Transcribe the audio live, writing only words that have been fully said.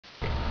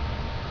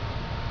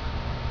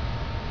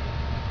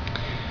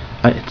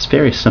It's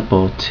very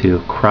simple to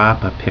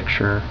crop a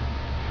picture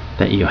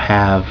that you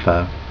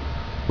have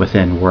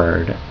within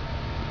Word.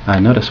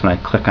 Notice when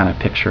I click on a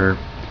picture,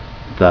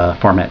 the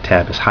Format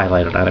tab is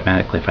highlighted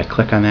automatically. If I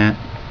click on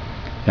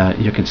that,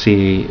 you can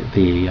see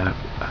the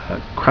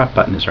crop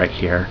button is right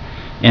here.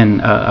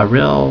 And a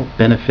real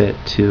benefit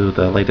to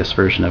the latest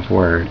version of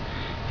Word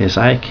is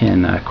I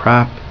can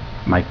crop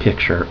my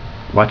picture.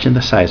 Watching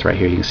the size right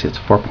here, you can see it's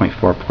 4.4,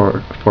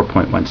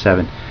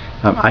 4.17.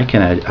 I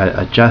can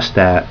adjust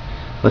that.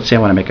 Let's say I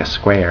want to make a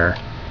square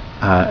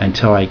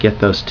until I get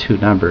those two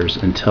numbers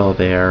until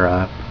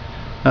they're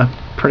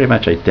pretty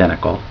much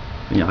identical.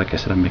 Like I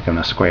said, I'm making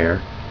a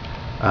square.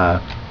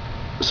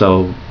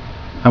 So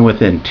I'm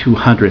within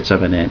 2/100ths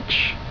of an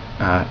inch.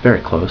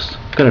 Very close.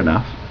 Good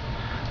enough.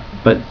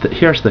 But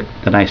here's the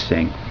nice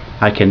thing.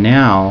 I can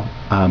now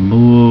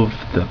move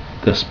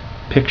this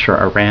picture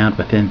around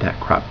within that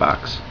crop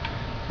box.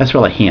 That's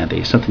really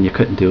handy, something you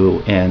couldn't do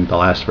in the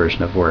last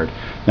version of Word.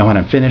 Now when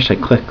I'm finished, I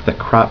click the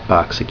crop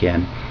box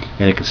again,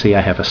 and you can see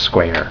I have a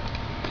square.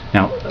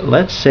 Now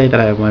let's say that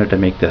I wanted to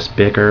make this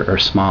bigger or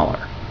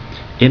smaller.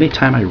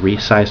 Anytime I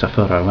resize a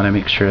photo, I want to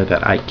make sure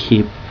that I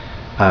keep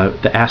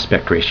the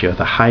aspect ratio,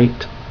 the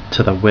height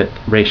to the width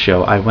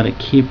ratio. I want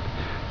to keep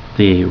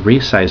the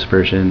resized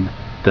version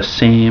the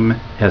same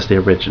as the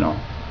original.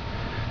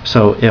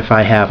 So if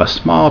I have a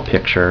small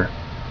picture,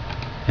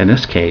 in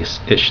this case,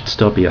 it should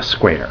still be a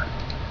square.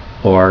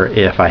 Or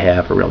if I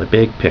have a really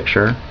big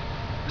picture,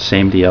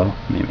 same deal.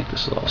 Let me make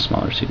this a little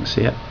smaller so you can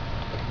see it.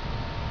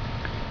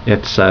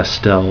 It's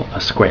still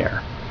a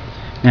square.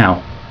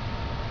 Now,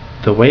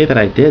 the way that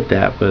I did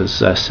that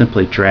was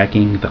simply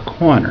dragging the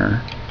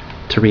corner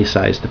to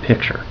resize the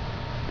picture.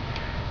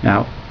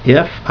 Now,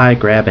 if I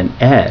grab an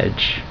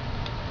edge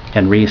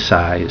and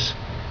resize,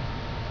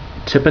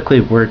 typically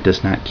Word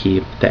does not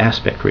keep the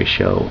aspect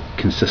ratio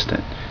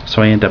consistent.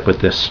 So I end up with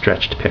this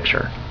stretched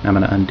picture. Now I'm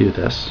going to undo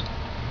this.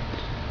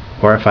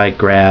 Or if I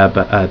grab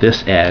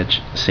this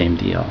edge, same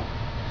deal.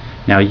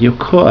 Now you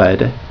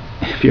could,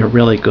 if you're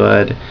really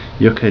good,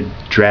 you could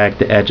drag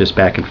the edges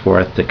back and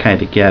forth to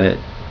kind of get it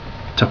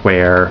to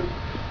where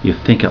you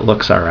think it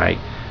looks alright.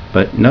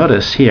 But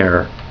notice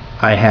here,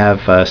 I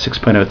have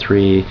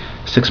 6.03,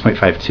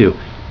 6.52.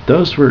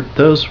 Those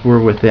were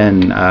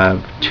within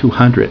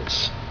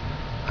 2/100ths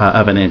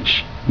of an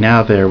inch.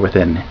 Now they're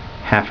within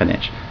 1/2 an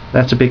inch.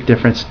 That's a big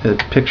difference.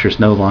 The picture's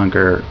no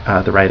longer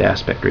the right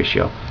aspect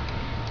ratio.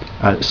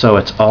 So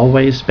it's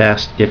always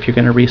best, if you're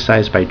going to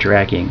resize by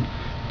dragging,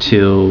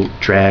 to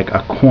drag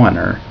a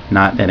corner,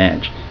 not an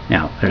edge.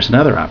 Now, there's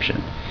another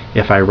option.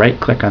 If I right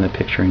click on the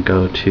picture and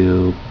go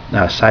to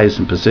size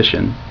and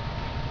position,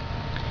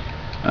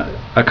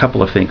 a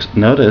couple of things.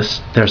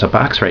 Notice there's a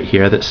box right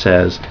here that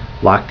says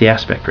lock the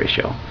aspect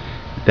ratio.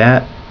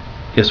 That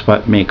is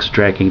what makes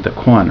dragging the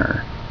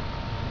corner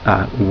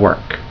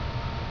work.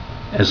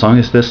 As long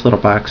as this little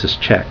box is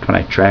checked, when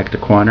I drag the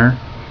corner,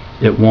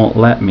 it won't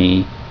let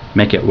me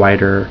make it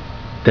wider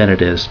than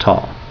it is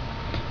tall.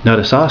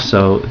 Notice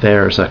also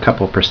there's a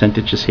couple of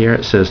percentages here.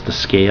 It says the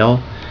scale.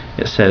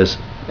 It says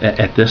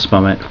at this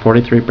moment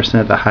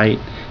 43% of the height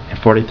and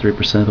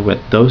 43% of the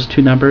width. Those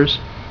two numbers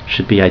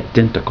should be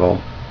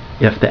identical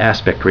if the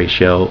aspect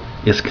ratio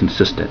is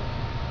consistent.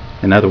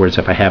 In other words,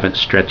 if I haven't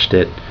stretched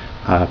it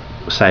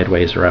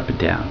sideways or up and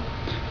down.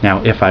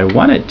 Now if I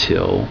wanted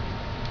to,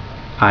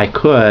 I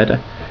could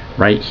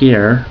right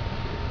here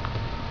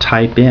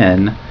type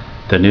in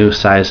the new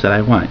size that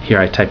I want. Here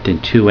I typed in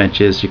 2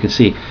 inches. You can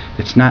see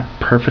it's not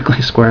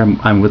perfectly square.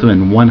 I'm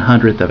within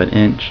 1/100th of an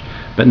inch,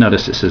 but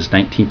notice it says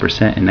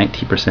 19% and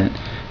 19%.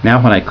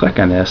 Now when I click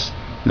on this,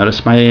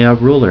 notice my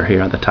ruler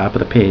here on the top of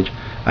the page.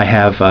 I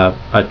have a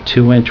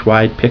 2-inch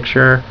wide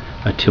picture,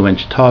 a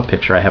 2-inch tall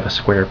picture. I have a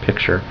square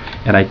picture,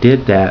 and I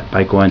did that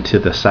by going to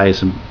the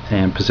size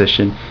and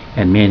position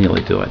and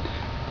manually do it.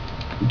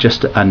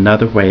 Just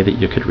another way that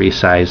you could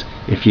resize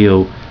if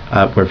you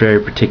were very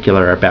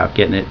particular about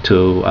getting it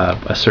to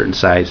a certain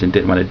size and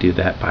didn't want to do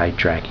that by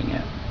dragging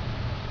it.